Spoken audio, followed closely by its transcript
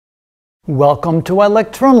Welcome to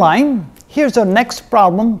ilectureonline. Here's our next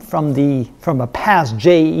problem from a past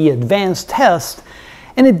JEE advanced test,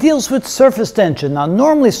 and it deals with surface tension. Now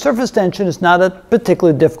normally surface tension is not a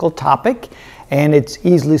particularly difficult topic and it's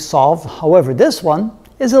easily solved. However, this one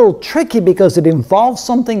is a little tricky because it involves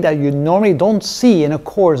something that you normally don't see in a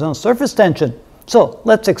course on surface tension. So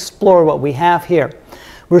let's explore what we have here.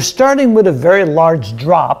 We're starting with a very large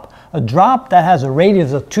drop, a drop that has a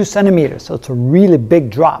radius of 2 centimeters, so it's a really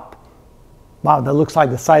big drop. Wow, that looks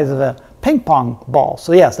like the size of a ping pong ball.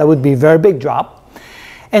 So yes, that would be a very big drop.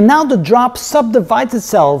 And now the drop subdivides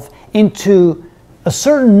itself into a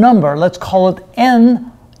certain number, let's call it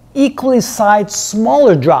n, equally sized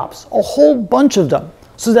smaller drops, a whole bunch of them,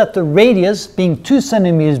 so that the radius, being 2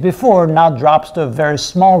 centimeters before, now drops to a very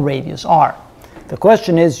small radius, r. The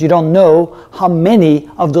question is, you don't know how many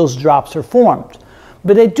of those drops are formed.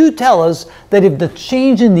 But they do tell us that if the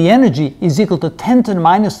change in the energy is equal to 10 to the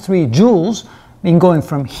minus 3 joules, meaning going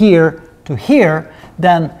from here to here,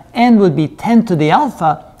 then n would be 10 to the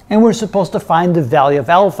alpha, and we're supposed to find the value of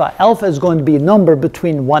alpha. Alpha is going to be a number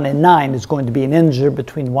between 1 and 9. It's going to be an integer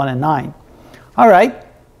between 1 and 9. All right,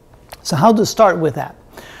 so how to start with that?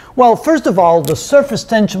 Well, first of all, the surface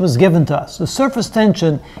tension was given to us. The surface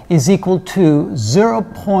tension is equal to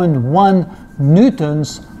 0.1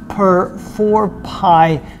 newtons per 4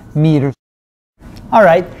 pi meters. All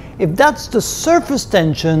right, if that's the surface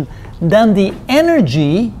tension, then the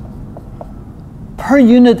energy per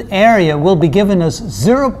unit area will be given as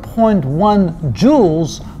 0.1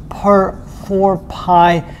 joules per 4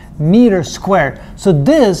 pi meter squared. So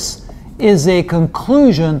this is a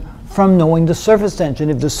conclusion from knowing the surface tension.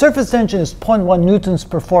 If the surface tension is 0.1 newtons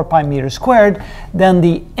per 4 pi meter squared, then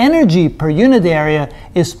the energy per unit area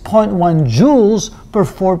is 0.1 joules per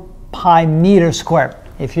 4 pi meter squared.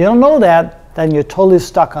 If you don't know that, then you're totally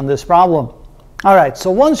stuck on this problem. All right, so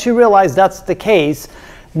once you realize that's the case,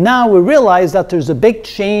 now we realize that there's a big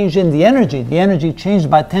change in the energy. The energy changed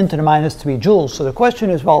by 10 to the minus 3 joules. So the question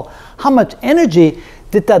is, well, how much energy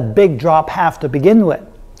did that big drop have to begin with?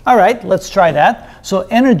 All right, let's try that. So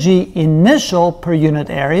energy initial per unit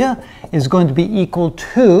area is going to be equal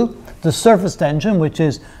to the surface tension, which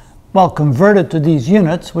is, well, converted to these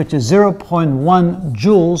units, which is 0.1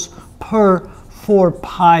 joules per 4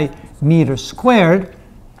 pi meter squared.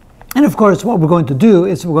 And of course, what we're going to do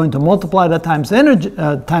is we're going to multiply that times the energy,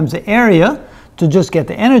 times the area to just get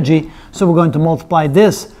the energy. So we're going to multiply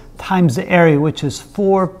this times the area, which is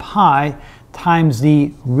 4 pi times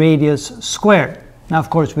the radius squared. Now, of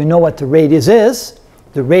course, we know what the radius is.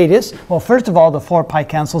 The radius, well, first of all, the 4 pi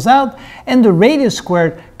cancels out, and the radius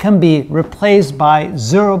squared can be replaced by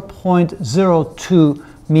 0.02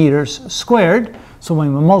 meters squared. So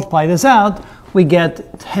when we multiply this out, we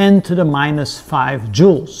get 10 to the minus 5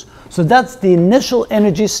 joules. So that's the initial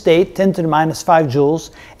energy state, 10 to the minus 5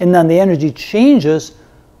 joules, and then the energy changes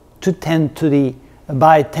to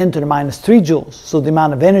by 10 to the minus 3 joules. So the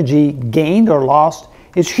amount of energy gained or lost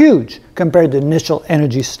is huge compared to the initial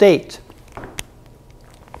energy state.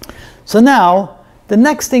 So now, the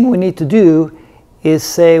next thing we need to do is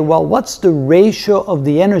say, well, what's the ratio of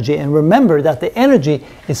the energy? And remember that the energy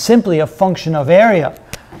is simply a function of area.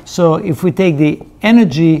 So if we take the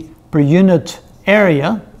energy per unit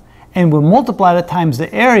area and we multiply that times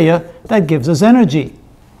the area, that gives us energy.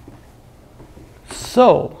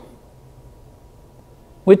 So,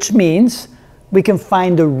 which means we can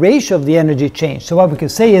find the ratio of the energy change. So what we can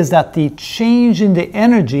say is that the change in the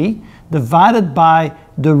energy divided by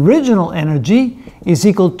the original energy is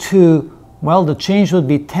equal to, well, the change would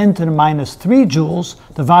be 10 to the minus 3 joules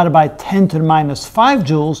divided by 10 to the minus 5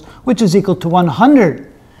 joules, which is equal to 100.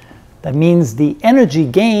 That means the energy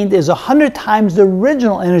gained is 100 times the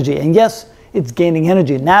original energy. And yes, it's gaining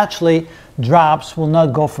energy. Naturally, drops will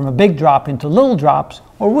not go from a big drop into little drops,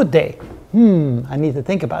 or would they? I need to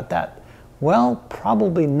think about that. Well,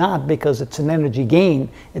 probably not, because it's an energy gain.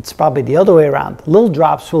 It's probably the other way around. Little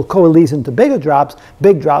drops will coalesce into bigger drops.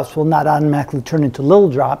 Big drops will not automatically turn into little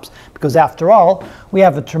drops, because after all, we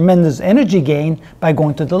have a tremendous energy gain by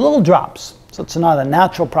going to the little drops. So it's not a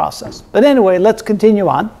natural process. But anyway, let's continue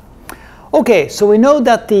on. Okay, so we know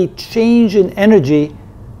that the change in energy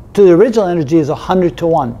to the original energy is 100 to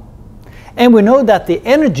 1. And we know that the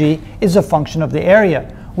energy is a function of the area,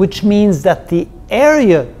 which means that the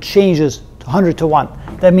area changes 100 to 1.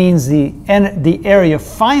 That means the area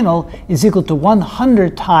final is equal to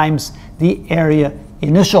 100 times the area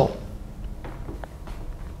initial.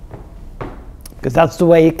 Because that's the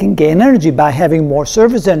way it can gain energy, by having more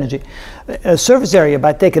surface energy. Surface area,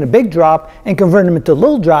 by taking a big drop and converting them into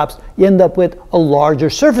little drops, you end up with a larger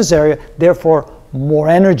surface area, therefore more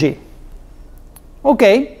energy.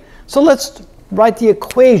 Okay, So let's write the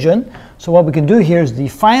equation. So what we can do here is the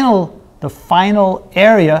final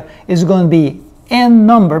area is going to be n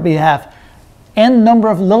number. We have n number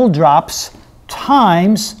of little drops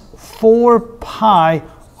times 4 pi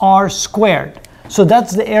r squared. So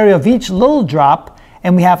that's the area of each little drop,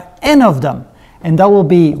 and we have n of them. And that will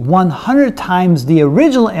be 100 times the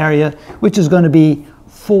original area, which is going to be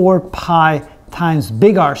 4 pi times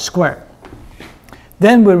big R squared.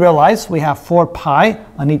 Then we realize we have 4 pi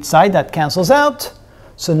on each side. That cancels out.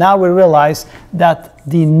 So now we realize that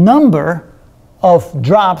the number of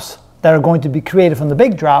drops that are going to be created from the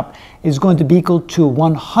big drop is going to be equal to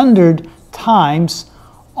 100 times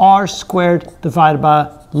r squared divided by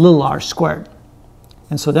little r squared.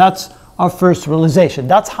 And so that's our first realization.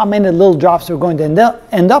 That's how many little drops we're going to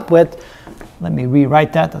end up with. Let me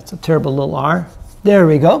rewrite that. That's a terrible little r. There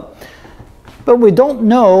we go. But we don't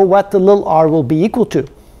know what the little r will be equal to.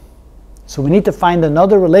 So we need to find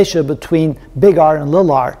another relationship between big R and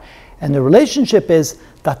little r. And the relationship is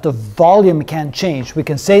that the volume can change. We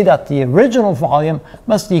can say that the original volume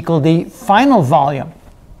must equal the final volume.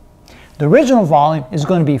 The original volume is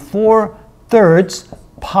going to be 4/3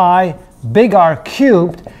 pi big R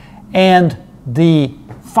cubed, and the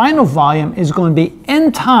final volume is going to be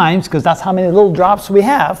n times, because that's how many little drops we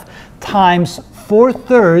have, times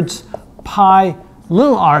 4/3 pi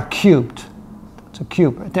little r cubed. That's a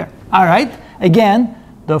cube right there. All right, again,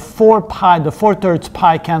 the 4/3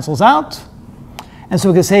 pi cancels out. And so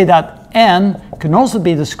we can say that n can also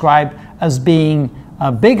be described as being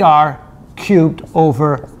big R cubed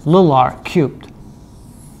over little r cubed.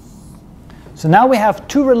 So now we have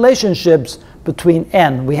two relationships between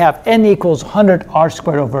n. We have n equals 100 r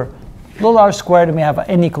squared over little r squared, and we have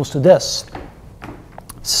n equals to this.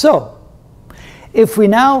 So if we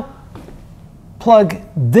now plug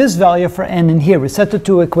this value for n in here, we set the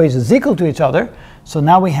two equations equal to each other. So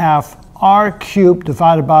now we have r cubed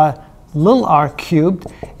divided by little r cubed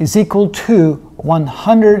is equal to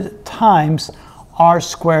 100 times r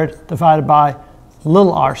squared divided by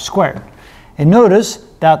little r squared. And notice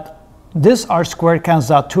that this r squared cancels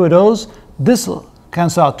out two of those, this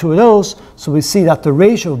cancels out two of those, so we see that the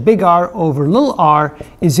ratio of big R over little r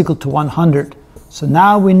is equal to 100. So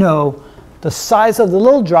now we know the size of the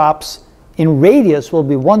little drops in radius will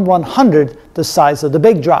be 1/100 the size of the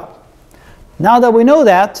big drop. Now that we know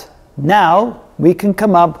that, now we can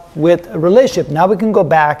come up with a relationship. Now we can go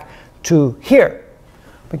back to here.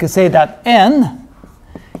 We can say that n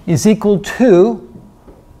is equal to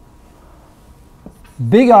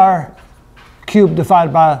big R cubed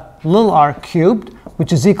divided by little r cubed,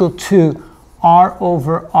 which is equal to r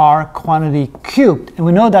over r quantity cubed. And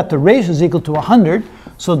we know that the ratio is equal to 100,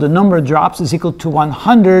 so the number of drops is equal to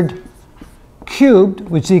 100 cubed,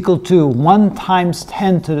 which is equal to 1 times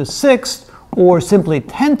 10 to the 6th, or simply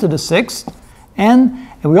 10 to the 6th. And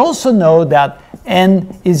we also know that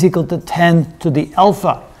n is equal to 10 to the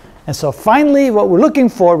alpha. And so finally, what we're looking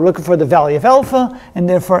for the value of alpha, and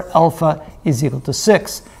therefore alpha is equal to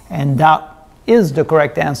 6. And that is the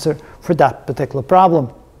correct answer for that particular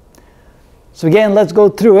problem. So again, let's go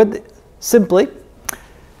through it simply.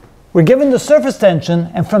 We're given the surface tension,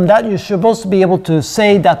 and from that you're supposed to be able to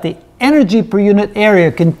say that the energy per unit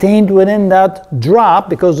area contained within that drop,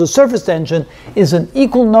 because the surface tension is an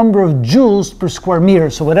equal number of joules per square meter.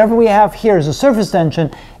 So whatever we have here is a surface tension,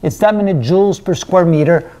 it's that many joules per square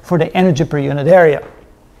meter for the energy per unit area.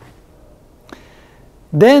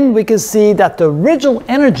 Then we can see that the original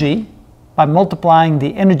energy, by multiplying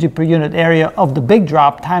the energy per unit area of the big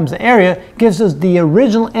drop times the area, gives us the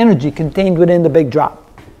original energy contained within the big drop.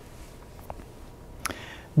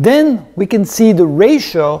 Then we can see the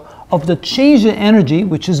ratio of the change in energy,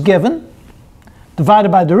 which is given, divided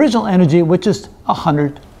by the original energy, which is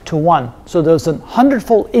 100:1. So there's a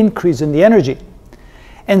 100-fold increase in the energy.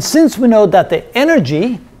 And since we know that the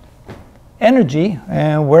energy,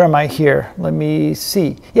 and where am I here? Let me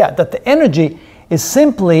see. Yeah, that the energy is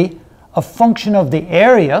simply a function of the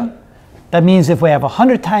area. That means if we have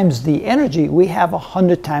 100 times the energy, we have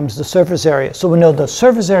 100 times the surface area. So we know the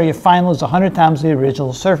surface area final is 100 times the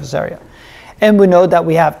original surface area. And we know that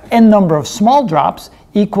we have n number of small drops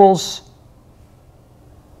equals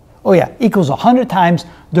 100 times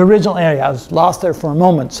the original area. I was lost there for a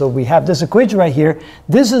moment. So we have this equation right here.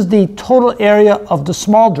 This is the total area of the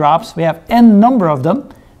small drops. We have n number of them.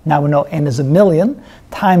 Now we know n is 1,000,000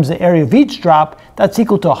 times the area of each drop. That's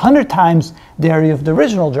equal to 100 times the area of the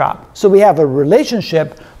original drop. So we have a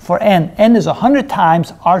relationship for n. n is 100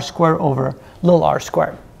 times r squared over little r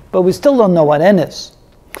squared. But we still don't know what n is.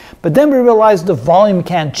 But then we realize the volume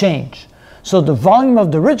can't change. So the volume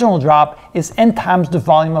of the original drop is n times the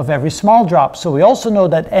volume of every small drop. So we also know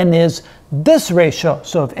that n is this ratio.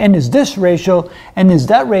 So if n is this ratio, n is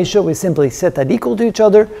that ratio, we simply set that equal to each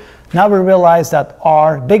other. Now we realize that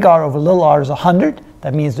r, big R over little r is 100.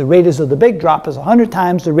 That means the radius of the big drop is 100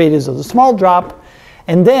 times the radius of the small drop.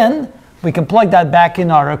 And then we can plug that back in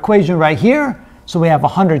our equation right here. So we have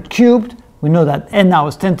 100 cubed. We know that n now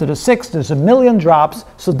is 10 to the 6. There's a million drops.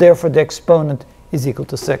 So therefore the exponent is equal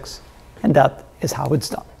to 6. And that is how it's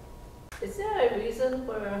done. Is there a reason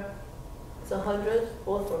for it's 100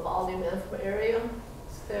 both for volume and for area?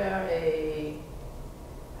 Is there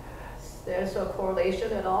a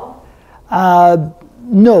correlation at all?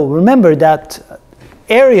 No, remember that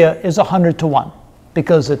area is 100 to 1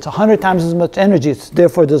 because it's 100 times as much energy,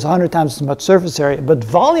 therefore there's 100 times as much surface area. But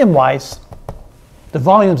volume-wise, the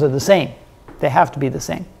volumes are the same. They have to be the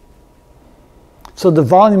same. So the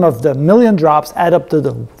volume of the million drops add up to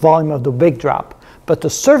the volume of the big drop, but the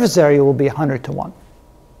surface area will be 100 to 1.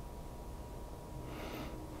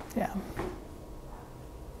 Yeah.